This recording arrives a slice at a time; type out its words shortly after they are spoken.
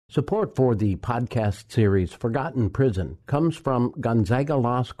Support for the podcast series Forgotten Prison comes from Gonzaga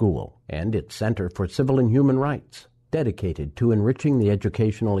Law School and its Center for Civil and Human Rights, dedicated to enriching the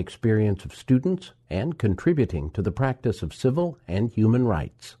educational experience of students and contributing to the practice of civil and human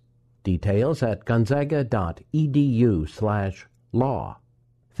rights. Details at gonzaga.edu/law.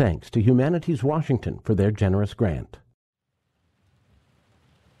 Thanks to Humanities Washington for their generous grant.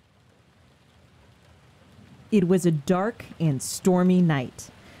 It was a dark and stormy night.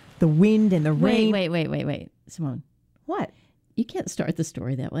 The wind and the rain... Wait, Simone. What? You can't start the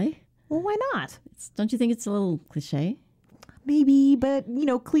story that way. Well, why not? Don't you think it's a little cliche? Maybe, but,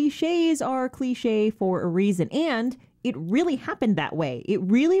 cliches are cliche for a reason. And it really happened that way. It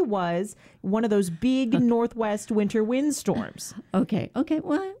really was one of those big northwest winter windstorms. Okay,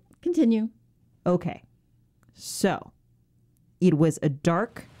 well, continue. Okay, so it was a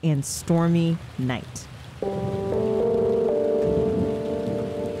dark and stormy night.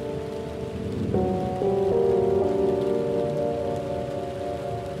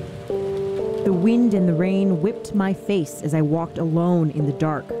 The wind and the rain whipped my face as I walked alone in the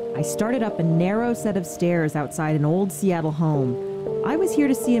dark. I started up a narrow set of stairs outside an old Seattle home. I was here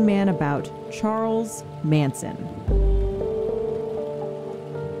to see a man about Charles Manson.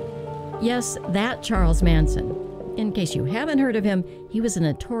 Yes, that Charles Manson. In case you haven't heard of him, he was a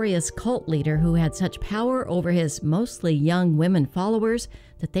notorious cult leader who had such power over his mostly young women followers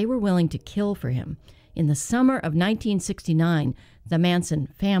that they were willing to kill for him. In the summer of 1969, the Manson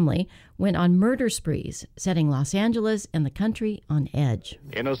family went on murder sprees, setting Los Angeles and the country on edge.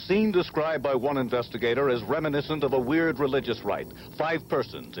 In a scene described by one investigator as reminiscent of a weird religious rite, 5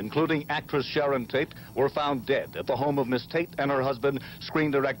 persons, including actress Sharon Tate, were found dead at the home of Miss Tate and her husband,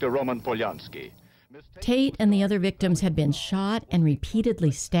 screen director Roman Polanski. Tate and the other victims had been shot and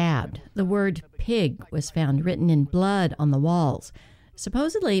repeatedly stabbed. The word pig was found written in blood on the walls.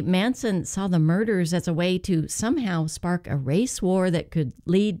 Supposedly, Manson saw the murders as a way to somehow spark a race war that could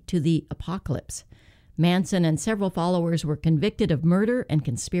lead to the apocalypse. Manson and several followers were convicted of murder and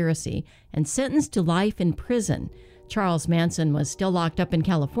conspiracy and sentenced to life in prison. Charles Manson was still locked up in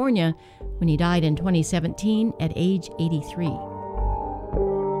California when he died in 2017 at age 83.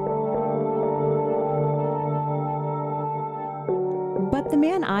 But the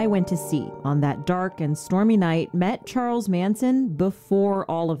man I went to see on that dark and stormy night met Charles Manson before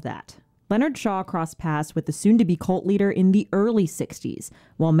all of that. Leonard Shaw crossed paths with the soon-to-be cult leader in the early 60s,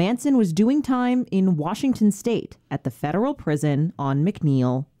 while Manson was doing time in Washington state at the federal prison on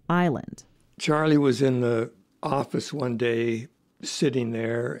McNeil Island. Charlie was in the office one day sitting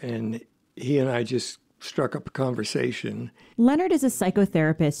there, and he and I just struck up a conversation. Leonard is a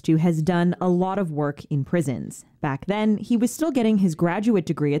psychotherapist who has done a lot of work in prisons. Back then, he was still getting his graduate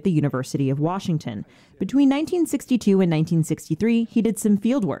degree at the University of Washington. Between 1962 and 1963, he did some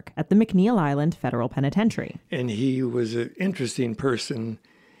field work at the McNeil Island Federal Penitentiary. And he was an interesting person.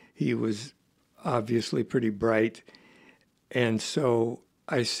 He was obviously pretty bright. And so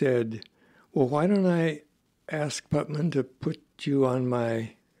I said, well, why don't I ask Putman to put you on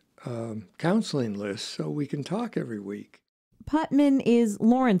my counseling list so we can talk every week. Putman is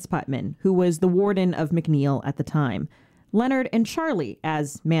Lawrence Putman, who was the warden of McNeil at the time. Leonard and Charlie,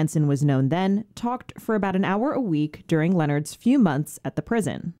 as Manson was known then, talked for about an hour a week during Leonard's few months at the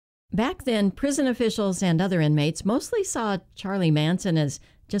prison. Back then, prison officials and other inmates mostly saw Charlie Manson as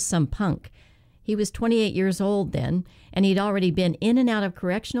just some punk. He was 28 years old then, and he'd already been in and out of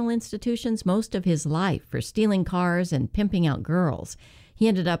correctional institutions most of his life for stealing cars and pimping out girls. He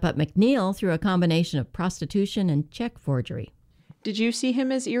ended up at McNeil through a combination of prostitution and check forgery. Did you see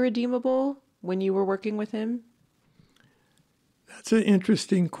him as irredeemable when you were working with him? That's an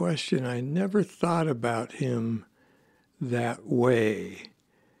interesting question. I never thought about him that way.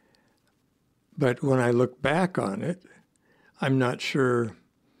 But when I look back on it, I'm not sure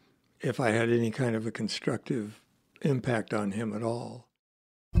if I had any kind of a constructive impact on him at all.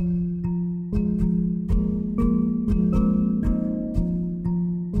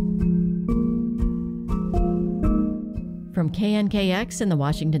 From KNKX in the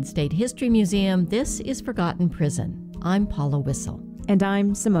Washington State History Museum, this is Forgotten Prison. I'm Paula Wissel. And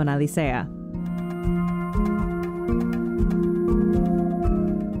I'm Simone Alicea.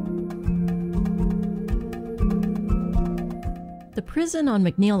 The prison on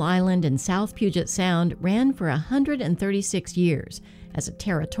McNeil Island in South Puget Sound ran for 136 years as a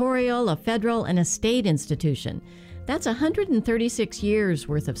territorial, a federal, and a state institution. That's 136 years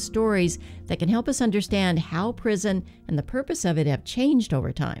worth of stories that can help us understand how prison and the purpose of it have changed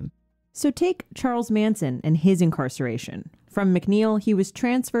over time. So take Charles Manson and his incarceration. From McNeil, he was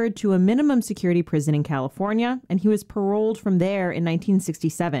transferred to a minimum security prison in California, and he was paroled from there in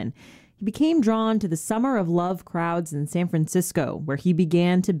 1967. He became drawn to the summer of love crowds in San Francisco, where he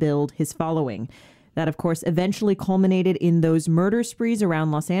began to build his following. That, of course, eventually culminated in those murder sprees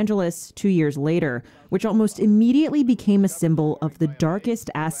around Los Angeles 2 years later, which almost immediately became a symbol of the darkest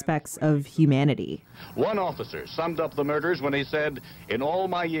aspects of humanity. One officer summed up the murders when he said, "In all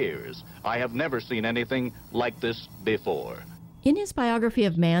my years, I have never seen anything like this before." In his biography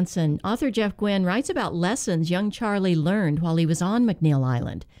of Manson, author Jeff Gwynne writes about lessons young Charlie learned while he was on McNeil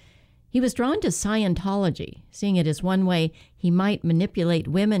Island. He was drawn to Scientology, seeing it as one way he might manipulate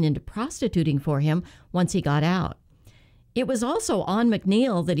women into prostituting for him once he got out. It was also on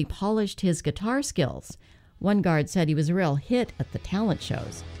McNeil that he polished his guitar skills. One guard said he was a real hit at the talent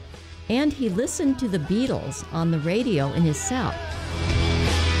shows. And he listened to the Beatles on the radio in his cell.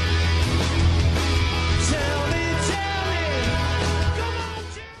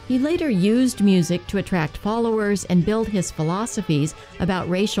 He later used music to attract followers and build his philosophies about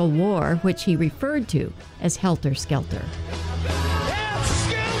racial war, which he referred to as Helter Skelter.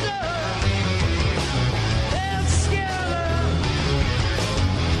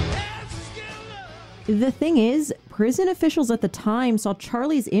 The thing is, prison officials at the time saw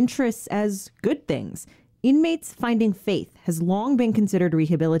Charlie's interests as good things. Inmates finding faith has long been considered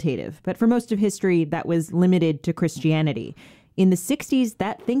rehabilitative, but for most of history, that was limited to Christianity. In the 60s,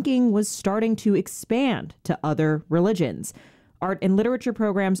 that thinking was starting to expand to other religions. Art and literature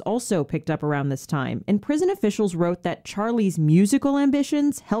programs also picked up around this time, and prison officials wrote that Charlie's musical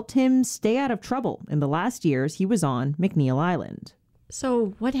ambitions helped him stay out of trouble in the last years he was on McNeil Island.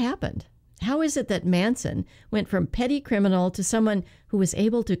 So what happened? How is it that Manson went from petty criminal to someone who was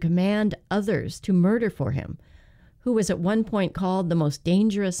able to command others to murder for him, who was at one point called the most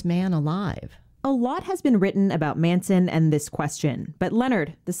dangerous man alive? A lot has been written about Manson and this question, but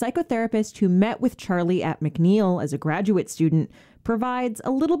Leonard, the psychotherapist who met with Charlie at McNeil as a graduate student, provides a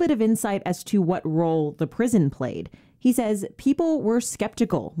little bit of insight as to what role the prison played. He says people were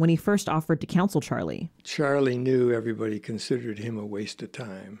skeptical when he first offered to counsel Charlie. Charlie knew everybody considered him a waste of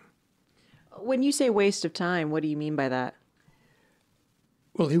time. When you say waste of time, what do you mean by that?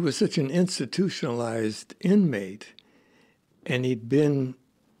 Well, he was such an institutionalized inmate, and he'd been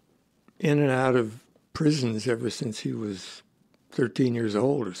in and out of prisons ever since he was 13 years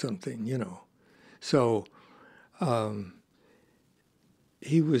old or something, you know. So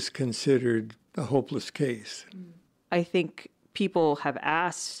he was considered a hopeless case. I think people have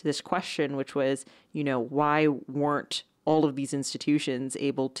asked this question, which was, why weren't all of these institutions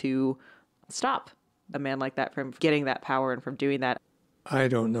able to stop a man like that from getting that power and from doing that? I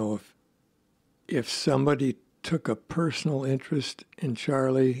don't know if somebody took a personal interest in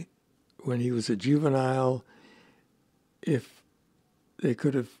Charlie when he was a juvenile, if they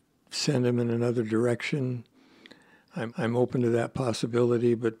could have sent him in another direction. I'm open to that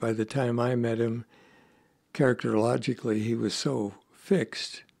possibility, but by the time I met him, characterologically, he was so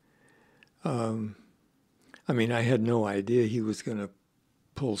fixed. I had no idea he was going to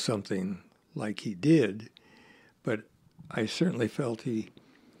pull something like he did, but I certainly felt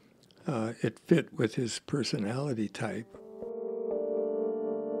it fit with his personality type.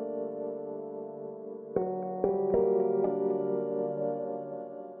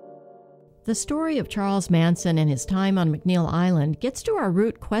 The story of Charles Manson and his time on McNeil Island gets to our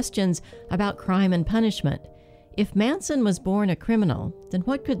root questions about crime and punishment. If Manson was born a criminal, then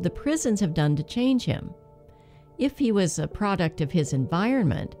what could the prisons have done to change him? If he was a product of his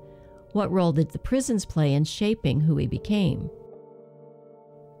environment, what role did the prisons play in shaping who he became?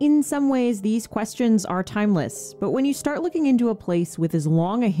 In some ways, these questions are timeless, but when you start looking into a place with as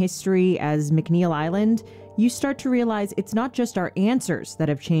long a history as McNeil Island, you start to realize it's not just our answers that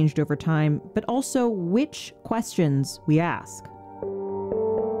have changed over time, but also which questions we ask.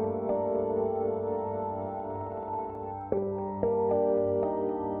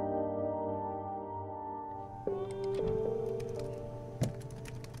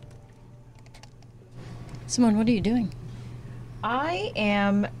 Simone, what are you doing? I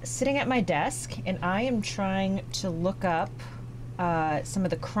am sitting at my desk and I am trying to look up some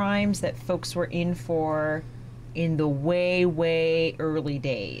of the crimes that folks were in for in the way, way early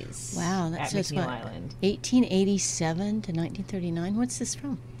days. Wow, that says what? 1887 to 1939. What's this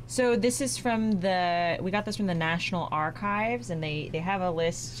from? So this is from we got this from the National Archives, and they have a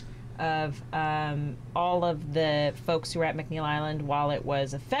list of all of the folks who were at McNeil Island while it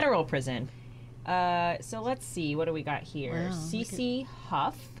was a federal prison. So let's see, what do we got here? Wow, C.C.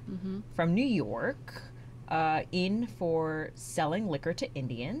 Huff from New York, in for selling liquor to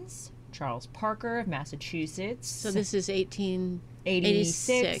Indians. Charles Parker of Massachusetts. So this is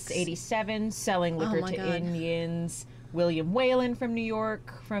 1886, 87, selling liquor to Indians. William Whalen from New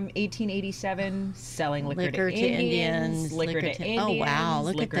York from 1887, selling liquor to Indians. Liquor to Indians. Oh, wow,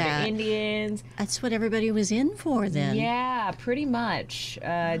 look at that. To Indians. That's what everybody was in for then. Yeah, pretty much.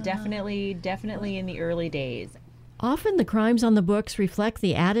 Definitely in the early days. Often the crimes on the books reflect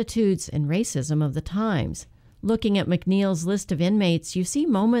the attitudes and racism of the times. Looking at McNeil's list of inmates, you see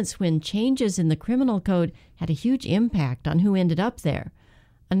moments when changes in the criminal code had a huge impact on who ended up there.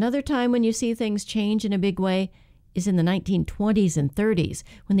 Another time when you see things change in a big way is in the 1920s and 30s,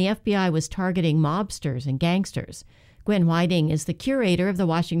 when the FBI was targeting mobsters and gangsters. Gwen Whiting is the curator of the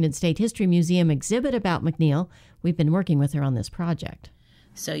Washington State History Museum exhibit about McNeil. We've been working with her on this project.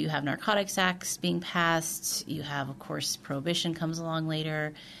 So you have narcotics acts being passed. You have, of course, prohibition comes along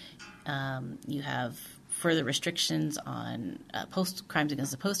later. You have further restrictions on crimes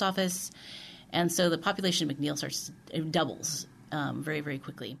against the post office. And so the population of McNeil doubles very, very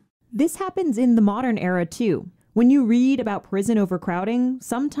quickly. This happens in the modern era, too. When you read about prison overcrowding,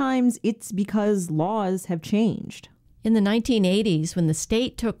 sometimes it's because laws have changed. In the 1980s, when the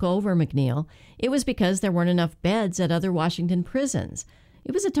state took over McNeil, it was because there weren't enough beds at other Washington prisons.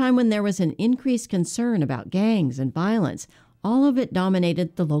 It was a time when there was an increased concern about gangs and violence. All of it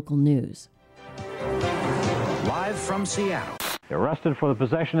dominated the local news. Live from Seattle. Arrested for the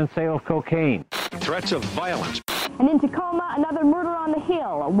possession and sale of cocaine. Threats of violence. And in Tacoma, another murder on the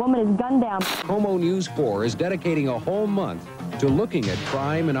Hill. A woman is gunned down. Como News 4 is dedicating a whole month to looking at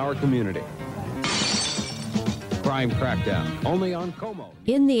crime in our community. Crime Crackdown, only on Como.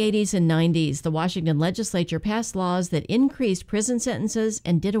 In the 80s and 90s, the Washington legislature passed laws that increased prison sentences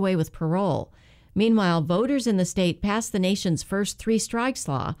and did away with parole. Meanwhile, voters in the state passed the nation's first 3 strikes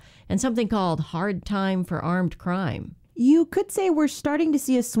law and something called hard time for armed crime. You could say we're starting to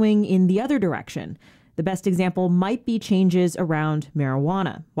see a swing in the other direction. The best example might be changes around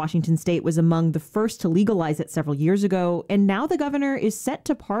marijuana. Washington state was among the first to legalize it several years ago, and now the governor is set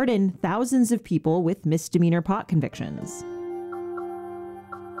to pardon thousands of people with misdemeanor pot convictions.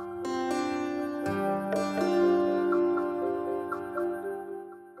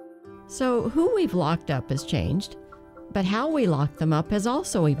 So who we've locked up has changed, but how we lock them up has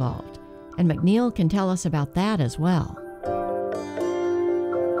also evolved, and McNeil can tell us about that as well.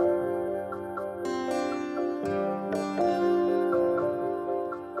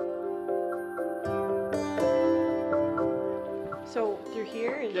 So through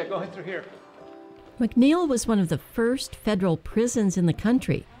here? Yeah, go ahead through here. McNeil was one of the first federal prisons in the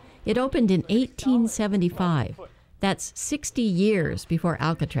country. It opened in 1875. That's 60 years before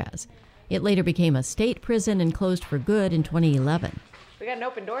Alcatraz. It later became a state prison and closed for good in 2011. We got an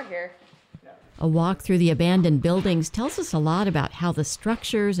open door here. A walk through the abandoned buildings tells us a lot about how the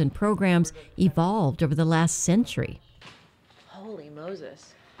structures and programs evolved over the last century. Holy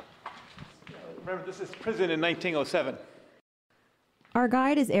Moses. Remember, this is prison in 1907. Our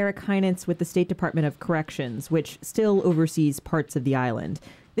guide is Eric Heinitz with the State Department of Corrections, which still oversees parts of the island.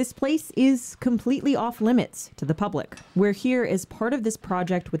 This place is completely off limits to the public. We're here as part of this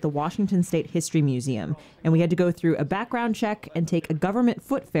project with the Washington State History Museum, and we had to go through a background check and take a government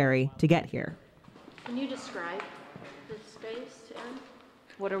foot ferry to get here. Can you describe the space, Ed?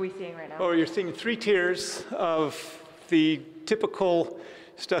 What are we seeing right now? Oh, you're seeing 3 tiers of the typical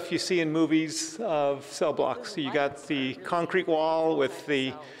stuff you see in movies of cell blocks. So you got the concrete wall with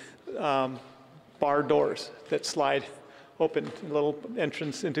the bar doors that slide open, a little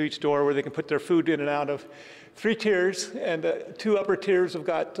entrance into each door where they can put their food in and out of. 3 tiers, and 2 upper tiers have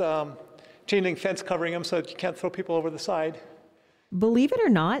got chain link fence covering them so that you can't throw people over the side. Believe it or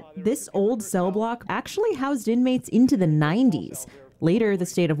not, this old cell block actually housed inmates into the 90s. Later, the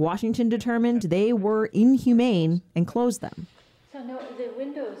state of Washington determined they were inhumane and closed them. So no, the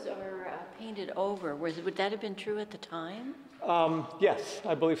windows are painted over. Would that have been true at the time? Yes,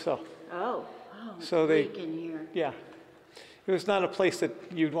 I believe so. Oh, So they, in here. yeah. It was not a place that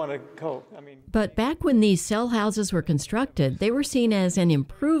you'd want to go. But back when these cell houses were constructed, they were seen as an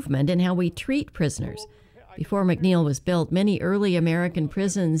improvement in how we treat prisoners. Before McNeil was built, many early American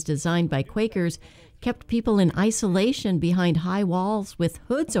prisons designed by Quakers kept people in isolation behind high walls with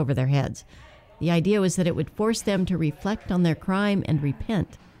hoods over their heads. The idea was that it would force them to reflect on their crime and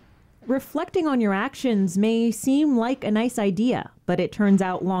repent. Reflecting on your actions may seem like a nice idea, but it turns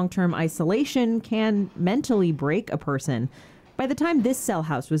out long-term isolation can mentally break a person. By the time this cell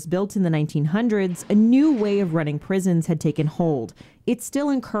house was built in the 1900s, a new way of running prisons had taken hold. It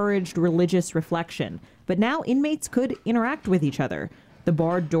still encouraged religious reflection, but now inmates could interact with each other. The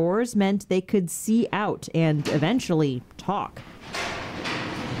barred doors meant they could see out and eventually talk.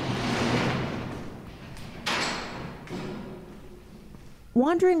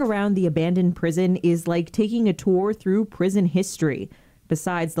 Wandering around the abandoned prison is like taking a tour through prison history.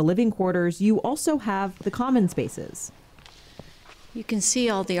 Besides the living quarters, you also have the common spaces. You can see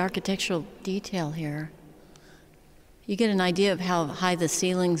all the architectural detail here. You get an idea of how high the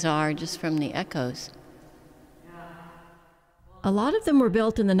ceilings are just from the echoes. A lot of them were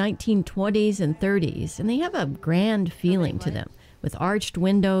built in the 1920s and 30s, and they have a grand feeling to them, with arched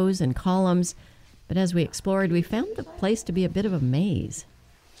windows and columns. But as we explored, we found the place to be a bit of a maze.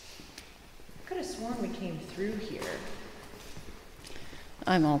 I could have sworn we came through here.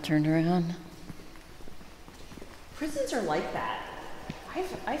 I'm all turned around. Prisons are like that.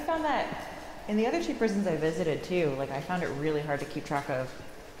 I found that in the other two prisons I visited too. Like, I found it really hard to keep track of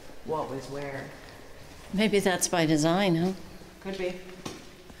what was where. Maybe that's by design, huh? Could be.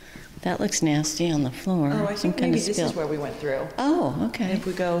 That looks nasty on the floor. Oh, I think maybe this is where we went through. Oh, okay. If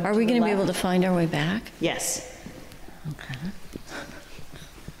we go Are we going to be able to find our way back? Yes. Okay.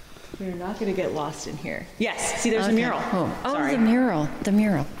 We're not going to get lost in here. Yes. See, there's a mural. Oh, sorry. The mural. The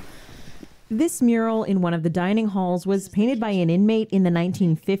mural. This mural in one of the dining halls was painted by an inmate in the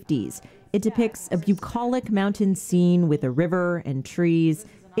 1950s. It depicts a bucolic mountain scene with a river and trees.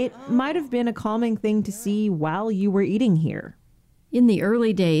 It might have been a calming thing to see while you were eating here. In the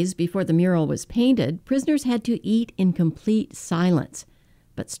early days, before the mural was painted, prisoners had to eat in complete silence.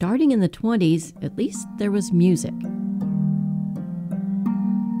 But starting in the 20s, at least there was music.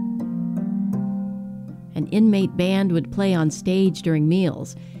 An inmate band would play on stage during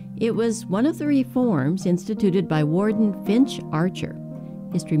meals. It was one of the reforms instituted by Warden Finch Archer.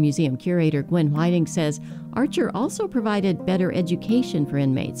 History Museum curator Gwen Whiting says Archer also provided better education for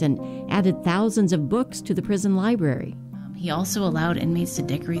inmates and added thousands of books to the prison library. He also allowed inmates to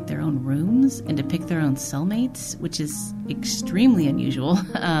decorate their own rooms and to pick their own cellmates, which is extremely unusual.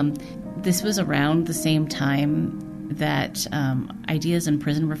 This was around the same time that ideas in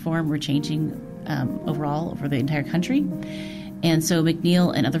prison reform were changing overall over the entire country. And so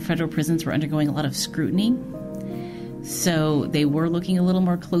McNeil and other federal prisons were undergoing a lot of scrutiny. So they were looking a little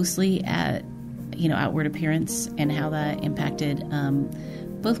more closely at, outward appearance and how that impacted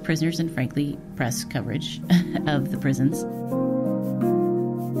both prisoners and, frankly, press coverage of the prisons.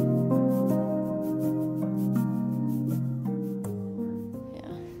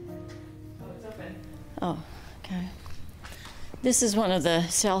 Yeah. Oh, it's open. Oh, okay. This is one of the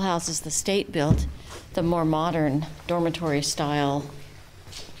cell houses the state built, the more modern dormitory style.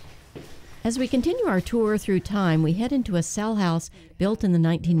 As we continue our tour through time, we head into a cell house built in the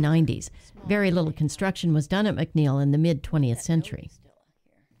 1990s. Very little construction was done at McNeil in the mid-20th century.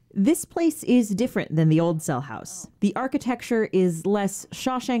 This place is different than the old cell house. The architecture is less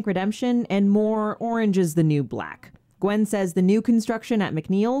Shawshank Redemption and more Orange is the New Black. Gwen says the new construction at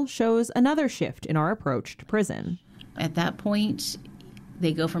McNeil shows another shift in our approach to prison. At that point,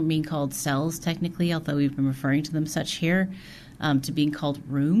 they go from being called cells, technically, although we've been referring to them such here, to being called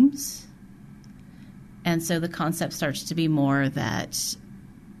rooms. And so the concept starts to be more that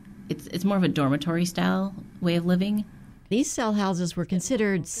it's more of a dormitory style way of living. These cell houses were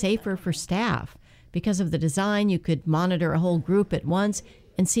considered safer for staff. Because of the design, you could monitor a whole group at once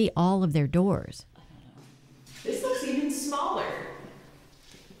and see all of their doors. This looks even smaller.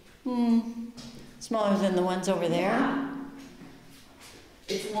 Smaller than the ones over there? Yeah.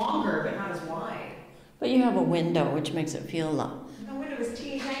 It's longer, but not as wide. But you have a window, which makes it feel low. The window is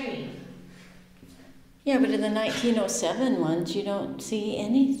teeny tiny. Yeah, but in the 1907 ones, you don't see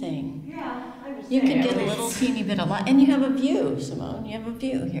anything. Yeah, I was You can get a little teeny bit of light. And you have a view, Simone. You have a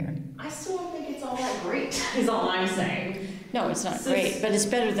view here. I still don't think it's all that great, is all I'm saying. No, it's not great, but it's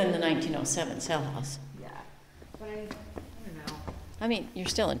better than the 1907 cell house. Yeah, but I don't know. I mean, you're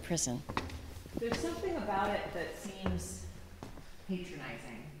still in prison. There's something about it that seems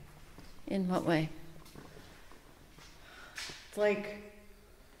patronizing. In what way? It's like,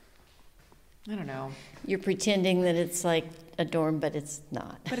 I don't know. You're pretending that it's like a dorm, but it's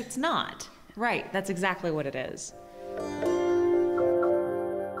not. But it's not. Right, that's exactly what it is.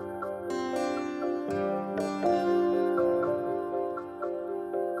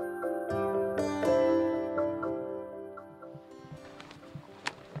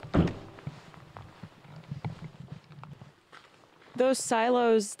 Those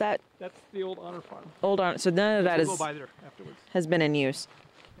silos, that's the old honor farm. So none of that We'll go by there afterwards. has been in use.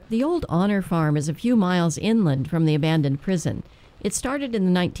 The old Honor Farm is a few miles inland from the abandoned prison. It started in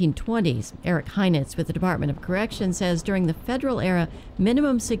the 1920s. Eric Heinitz with the Department of Corrections says during the federal era,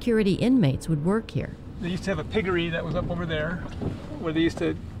 minimum security inmates would work here. They used to have a piggery that was up over there, where they used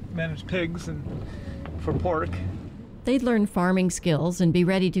to manage pigs and for pork. They'd learn farming skills and be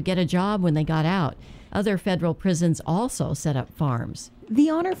ready to get a job when they got out. Other federal prisons also set up farms. The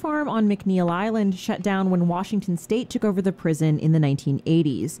Honor Farm on McNeil Island shut down when Washington State took over the prison in the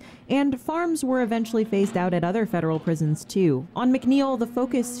 1980s. And farms were eventually phased out at other federal prisons, too. On McNeil, the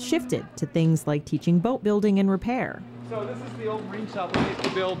focus shifted to things like teaching boat building and repair. So this is the old marine shop where they used to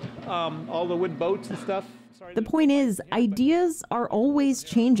build all the wood boats and stuff. The point is, ideas are always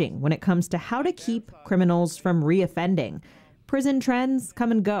changing when it comes to how to keep criminals from reoffending. Prison trends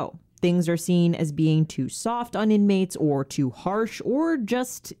come and go. Things are seen as being too soft on inmates or too harsh or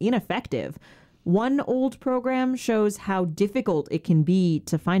just ineffective. One old program shows how difficult it can be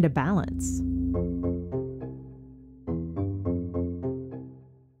to find a balance.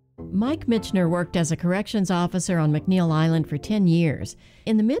 Mike Michener worked as a corrections officer on McNeil Island for 10 years.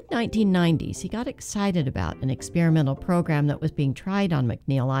 In the mid-1990s, he got excited about an experimental program that was being tried on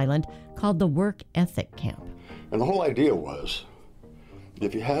McNeil Island called the Work Ethic Camp. And the whole idea was,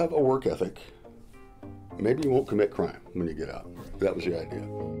 if you have a work ethic, maybe you won't commit crime when you get out. That was the idea.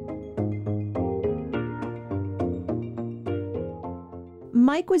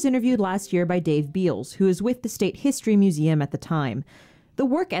 Mike was interviewed last year by Dave Beals, who was with the State History Museum at the time. The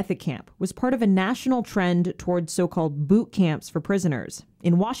Work Ethic Camp was part of a national trend towards so-called boot camps for prisoners.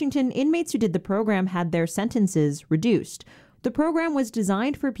 In Washington, inmates who did the program had their sentences reduced. The program was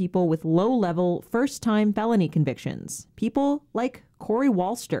designed for people with low-level, first-time felony convictions. People like Corey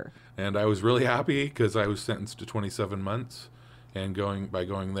Walster. And I was really happy because I was sentenced to 27 months. And by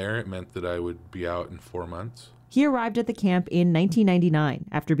going there, it meant that I would be out in 4 months. He arrived at the camp in 1999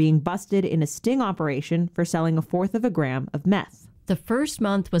 after being busted in a sting operation for selling 1/4 gram of meth. The first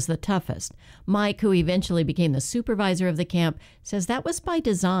month was the toughest. Mike, who eventually became the supervisor of the camp, says that was by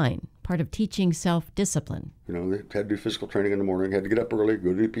design, part of teaching self-discipline. You know, they had to do physical training in the morning, had to get up early,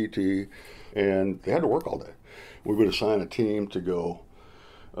 go to PT, and they had to work all day. We would assign a team to go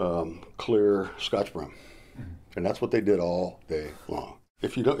clear Scotch brim, and that's what they did all day long.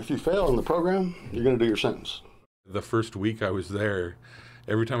 If you fail in the program, you're going to do your sentence. The first week I was there,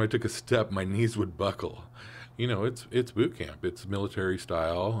 every time I took a step, my knees would buckle. You know, it's boot camp. It's military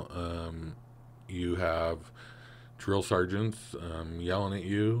style. You have drill sergeants yelling at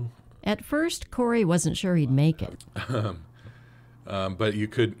you. At first, Corey wasn't sure he'd make it. But you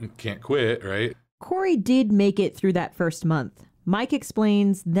can't quit, right? Corey did make it through that first month. Mike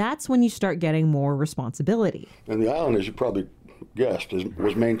explains that's when you start getting more responsibility. And the island, as you probably guessed,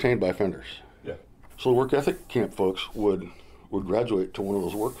 was maintained by offenders. Yeah. So the work ethic camp folks would graduate to one of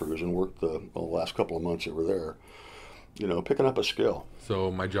those work crews and work the last couple of months that were there, you know, picking up a skill.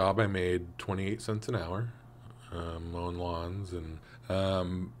 So my job, I made 28 cents an hour, mowing lawns, and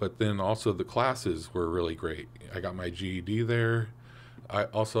but then also the classes were really great. I got my GED there. I'm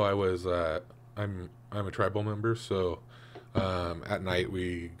a tribal member, so at night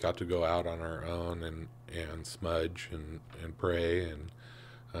we got to go out on our own and smudge and pray and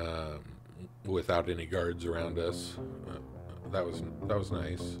without any guards around us. That was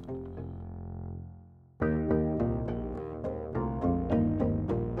nice.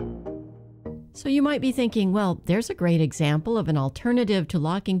 So you might be thinking, well, there's a great example of an alternative to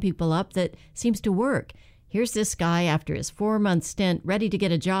locking people up that seems to work. Here's this guy after his 4-month stint ready to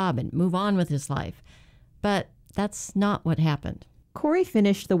get a job and move on with his life. But that's not what happened. Corey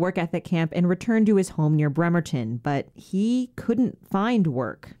finished the work ethic camp and returned to his home near Bremerton, but he couldn't find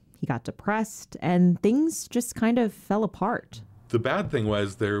work. He got depressed, and things just kind of fell apart. The bad thing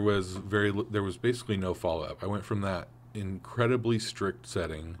was there was basically no follow-up. I went from that incredibly strict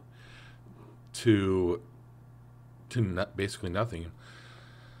setting to basically nothing.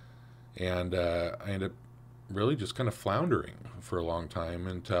 And I ended up really just kind of floundering for a long time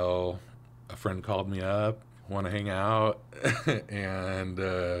until a friend called me up, want to hang out, and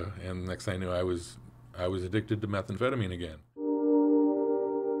next thing I knew, I was addicted to methamphetamine again.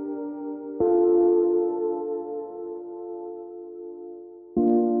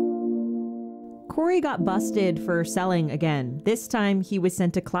 Corey got busted for selling again. This time, he was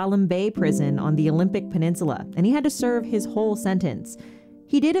sent to Clallam Bay Prison on the Olympic Peninsula, and he had to serve his whole sentence.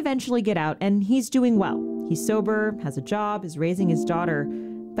 He did eventually get out, and he's doing well. He's sober, has a job, is raising his daughter,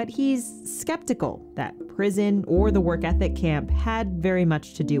 but he's skeptical that prison or the work ethic camp had very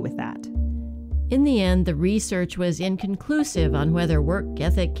much to do with that. In the end, the research was inconclusive on whether work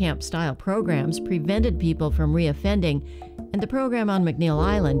ethic camp-style programs prevented people from reoffending, and the program on McNeil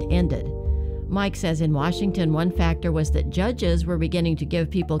Island ended. Mike says in Washington, one factor was that judges were beginning to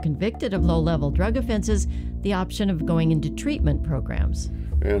give people convicted of low-level drug offenses the option of going into treatment programs.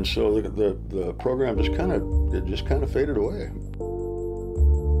 And so the program just kind of faded away.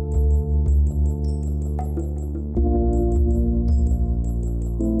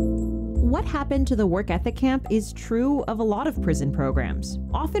 What what happened to the work ethic camp is true of a lot of prison programs.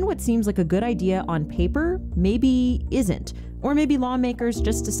 Often what seems like a good idea on paper maybe isn't, or maybe lawmakers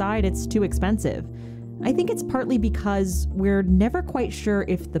just decide it's too expensive. I think it's partly because we're never quite sure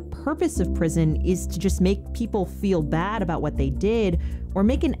if the purpose of prison is to just make people feel bad about what they did or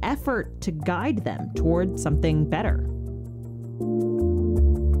make an effort to guide them toward something better.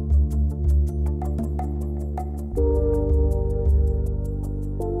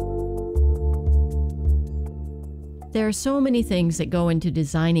 There are so many things that go into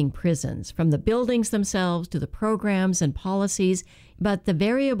designing prisons, from the buildings themselves to the programs and policies, but the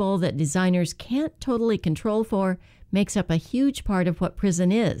variable that designers can't totally control for makes up a huge part of what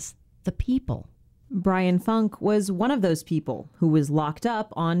prison is: the people. Brian Funk was one of those people who was locked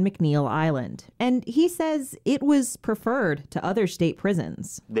up on McNeil Island, and he says it was preferred to other state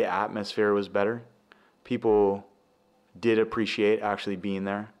prisons. The atmosphere was better. People did appreciate actually being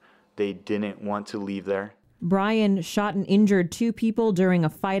there. They didn't want to leave there. Brian shot and injured 2 people during a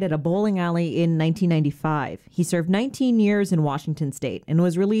fight at a bowling alley in 1995. He served 19 years in Washington state and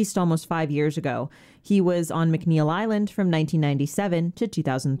was released almost 5 years ago. He was on McNeil Island from 1997 to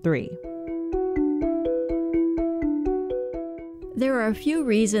 2003. There are a few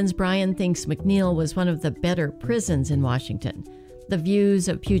reasons Brian thinks McNeil was one of the better prisons in Washington. The views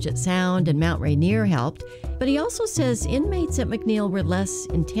of Puget Sound and Mount Rainier helped, but he also says inmates at McNeil were less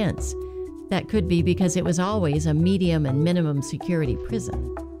intense. That could be because it was always a medium and minimum security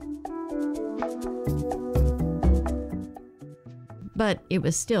prison. But it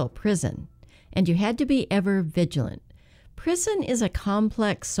was still prison, and you had to be ever vigilant. Prison is a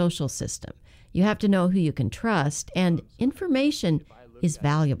complex social system. You have to know who you can trust, and information is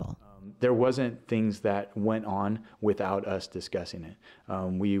valuable. There wasn't things that went on without us discussing it.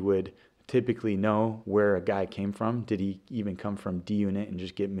 We would typically know where a guy came from. Did he even come from D unit and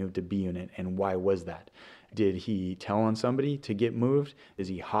just get moved to B unit, and why was that? Did he tell on somebody to get moved? Is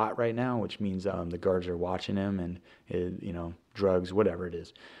he hot right now, which means the guards are watching him, and drugs, whatever it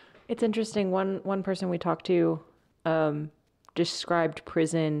is. It's interesting. One person we talked to described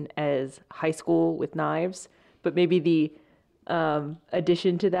prison as high school with knives, but maybe the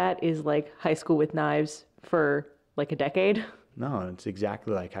addition to that is like high school with knives for like a decade. No, it's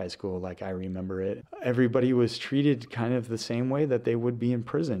exactly like high school, like I remember it. Everybody was treated kind of the same way that they would be in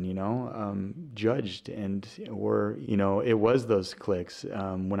prison, judged, or it was those cliques.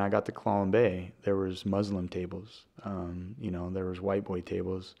 When I got to Clallam Bay, there was Muslim tables, there was white boy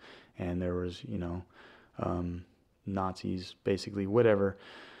tables, and there was, Nazis, basically, whatever.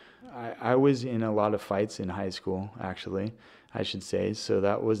 I was in a lot of fights in high school, actually, I should say, so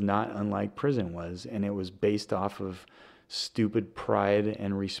that was not unlike prison was, and it was based off of stupid pride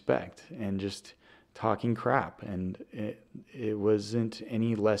and respect and just talking crap, and it wasn't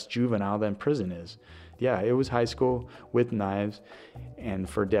any less juvenile than prison is. Yeah, it was high school with knives and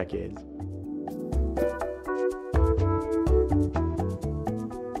for decades.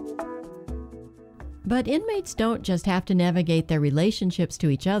 But inmates don't just have to navigate their relationships to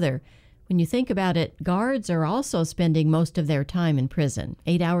each other. When you think about it, guards are also spending most of their time in prison,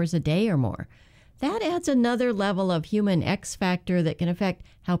 8 hours a day or more. That adds another level of human X factor that can affect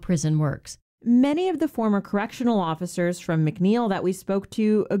how prison works. Many of the former correctional officers from McNeil that we spoke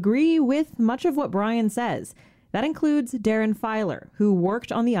to agree with much of what Brian says. That includes Darren Filer, who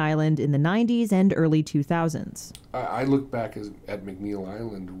worked on the island in the 90s and early 2000s. I look back at McNeil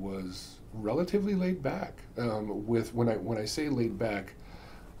Island was relatively laid back. When I say laid back,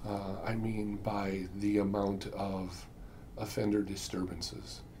 I mean by the amount of offender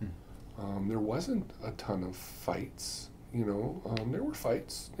disturbances. There wasn't a ton of fights, there were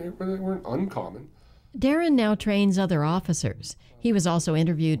fights, they weren't uncommon. Darren now trains other officers. He was also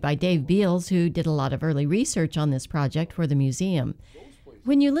interviewed by Dave Beals, who did a lot of early research on this project for the museum.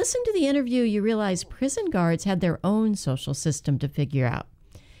 When you listen to the interview, you realize prison guards had their own social system to figure out.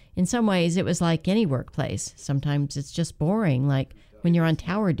 In some ways, it was like any workplace. Sometimes it's just boring, like when you're on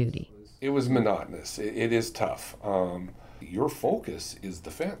tower duty. It was monotonous. It is tough. Your focus is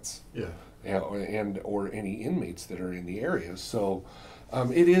defense. Yeah. Or any inmates that are in the area. So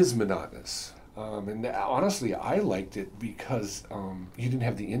it is monotonous. And honestly, I liked it because you didn't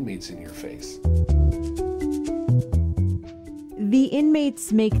have the inmates in your face. The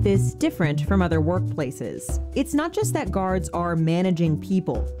inmates make this different from other workplaces. It's not just that guards are managing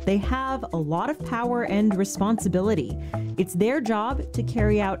people. They have a lot of power and responsibility. It's their job to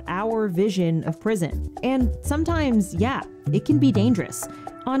carry out our vision of prison. And sometimes, it can be dangerous.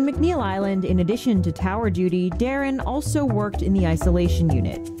 On McNeil Island, in addition to tower duty, Darren also worked in the isolation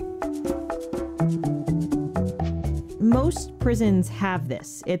unit. Most prisons have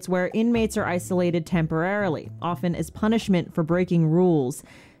this. It's where inmates are isolated temporarily, often as punishment for breaking rules.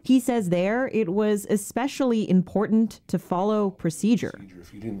 He says there it was especially important to follow procedure.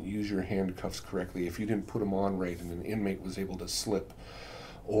 If you didn't use your handcuffs correctly, if you didn't put them on right and an inmate was able to slip,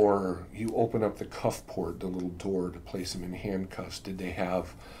 or you open up the cuff port, the little door to place them in handcuffs, did they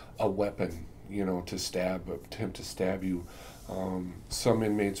have a weapon, to attempt to stab you? Some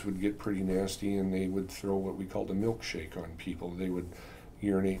inmates would get pretty nasty and they would throw what we called a milkshake on people. They would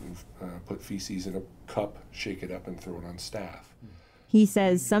urinate and put feces in a cup, shake it up and throw it on staff. He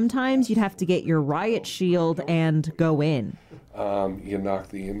says sometimes you'd have to get your riot shield and go in. You knock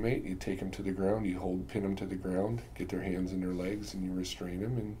the inmate, you take him to the ground, you pin him to the ground, get their hands and their legs, and you restrain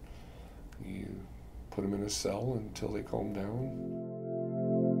him, and you put him in a cell until they calm down.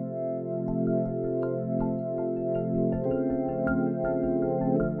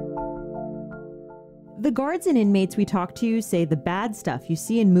 The guards and inmates we talk to say the bad stuff you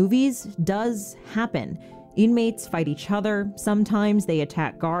see in movies does happen. Inmates fight each other, sometimes they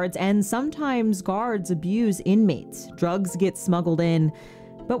attack guards, and sometimes guards abuse inmates. Drugs get smuggled in.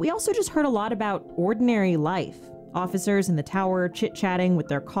 But we also just heard a lot about ordinary life. Officers in the tower chit-chatting with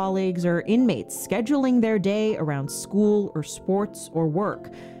their colleagues, or inmates scheduling their day around school or sports or work.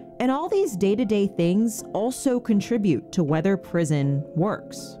 And all these day-to-day things also contribute to whether prison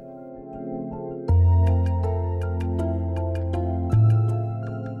works.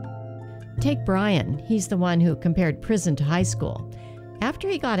 Take Brian. He's the one who compared prison to high school. After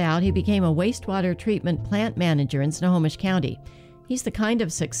he got out, he became a wastewater treatment plant manager in Snohomish County. He's the kind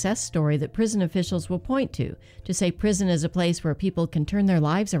of success story that prison officials will point to say prison is a place where people can turn their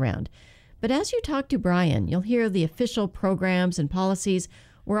lives around. But as you talk to Brian, you'll hear the official programs and policies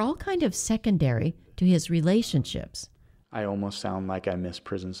were all kind of secondary to his relationships. I almost sound like I miss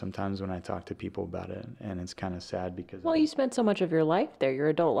prison sometimes when I talk to people about it, and it's kind of sad because... Well, you spent so much of your life there, your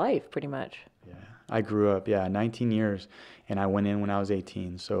adult life, pretty much. Yeah, I grew up, 19 years, and I went in when I was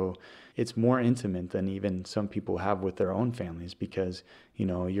 18, so it's more intimate than even some people have with their own families because,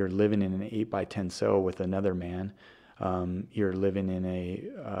 you're living in an 8x10 cell with another man. You're living in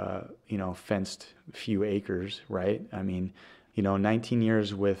a, fenced few acres, right? 19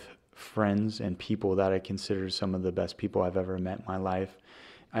 years with friends and people that I consider some of the best people I've ever met in my life.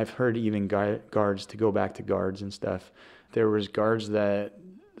 I've heard even guards, to go back to guards and stuff, there was guards that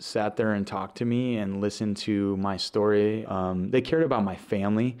sat there and talked to me and listened to my story. They cared about my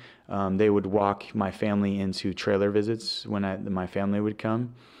family. They would walk my family into trailer visits when my family would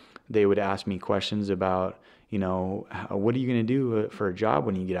come. They would ask me questions about, what are you going to do for a job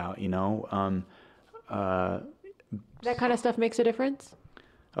when you get out, That kind of stuff makes a difference?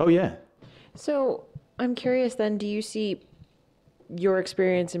 Oh, yeah. So I'm curious then, do you see your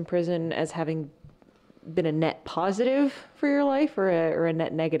experience in prison as having been a net positive for your life or a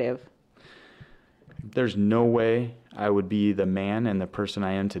net negative? There's no way I would be the man and the person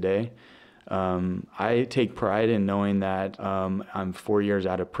I am today. I take pride in knowing that I'm 4 years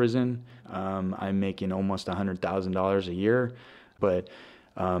out of prison. I'm making almost $100,000 a year, but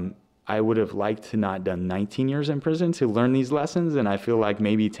I would have liked to not done 19 years in prison to learn these lessons, and I feel like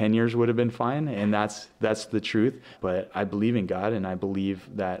maybe 10 years would have been fine, and that's the truth. But I believe in God, and I believe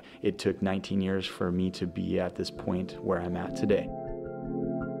that it took 19 years for me to be at this point where I'm at today.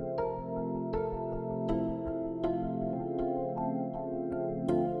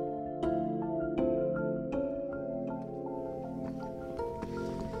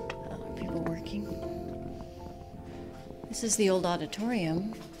 People working. This is the old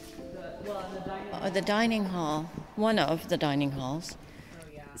auditorium. The dining hall, one of the dining halls.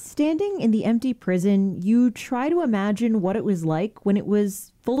 Standing in the empty prison, you try to imagine what it was like when it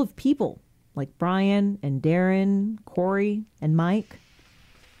was full of people, like Brian and Darren, Corey and Mike.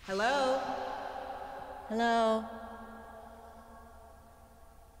 Hello? Hello?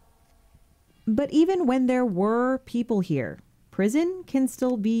 But even when there were people here, prison can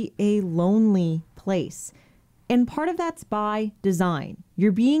still be a lonely place. And part of that's by design.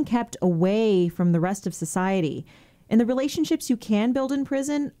 You're being kept away from the rest of society. And the relationships you can build in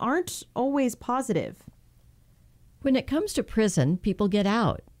prison aren't always positive. When it comes to prison, people get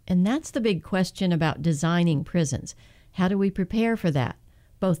out. And that's the big question about designing prisons. How do we prepare for that?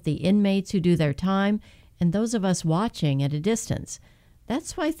 Both the inmates who do their time and those of us watching at a distance.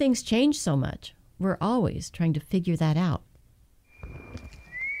 That's why things change so much. We're always trying to figure that out.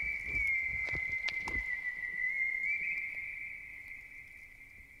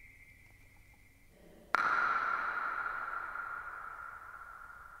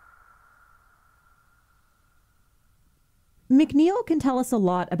 McNeil can tell us a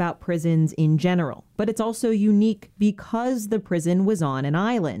lot about prisons in general, but it's also unique because the prison was on an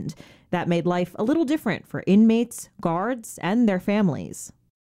island. That made life a little different for inmates, guards, and their families.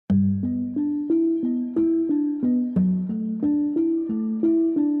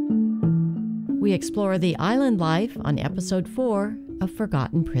 We explore the island life on episode 4 of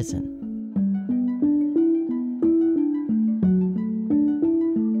Forgotten Prison.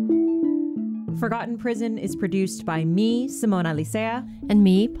 Forgotten Prison is produced by me, Simone Alicea, and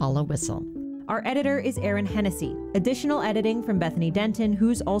me, Paula Wissel. Our editor is Aaron Hennessy. Additional editing from Bethany Denton,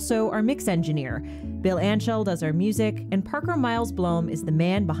 who's also our mix engineer. Bill Anshell does our music, and Parker Miles Blom is the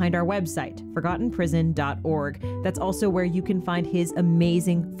man behind our website, forgottenprison.org. That's also where you can find his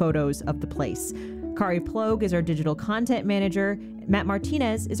amazing photos of the place. Kari Plogue is our digital content manager. Matt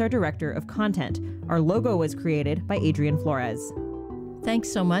Martinez is our director of content. Our logo was created by Adrian Flores.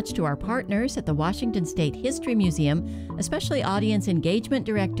 Thanks so much to our partners at the Washington State History Museum, especially Audience Engagement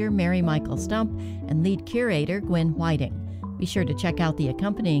Director Mary Michael Stump and Lead Curator Gwen Whiting. Be sure to check out the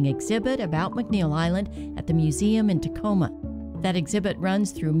accompanying exhibit about McNeil Island at the museum in Tacoma. That exhibit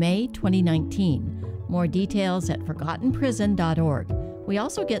runs through May 2019. More details at forgottenprison.org. We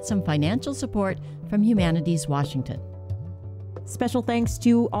also get some financial support from Humanities Washington. Special thanks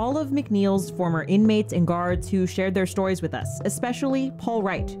to all of McNeil's former inmates and guards who shared their stories with us, especially Paul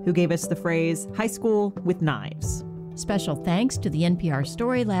Wright, who gave us the phrase, high school with knives. Special thanks to the NPR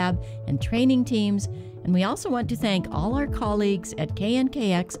Story Lab and training teams, and we also want to thank all our colleagues at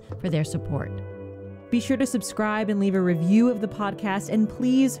KNKX for their support. Be sure to subscribe and leave a review of the podcast, and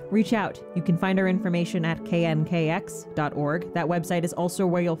please reach out. You can find our information at knkx.org. That website is also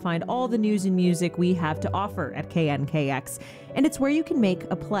where you'll find all the news and music we have to offer at KNKX. And it's where you can make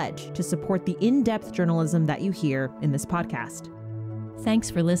a pledge to support the in-depth journalism that you hear in this podcast. Thanks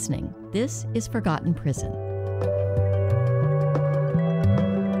for listening. This is Forgotten Prison.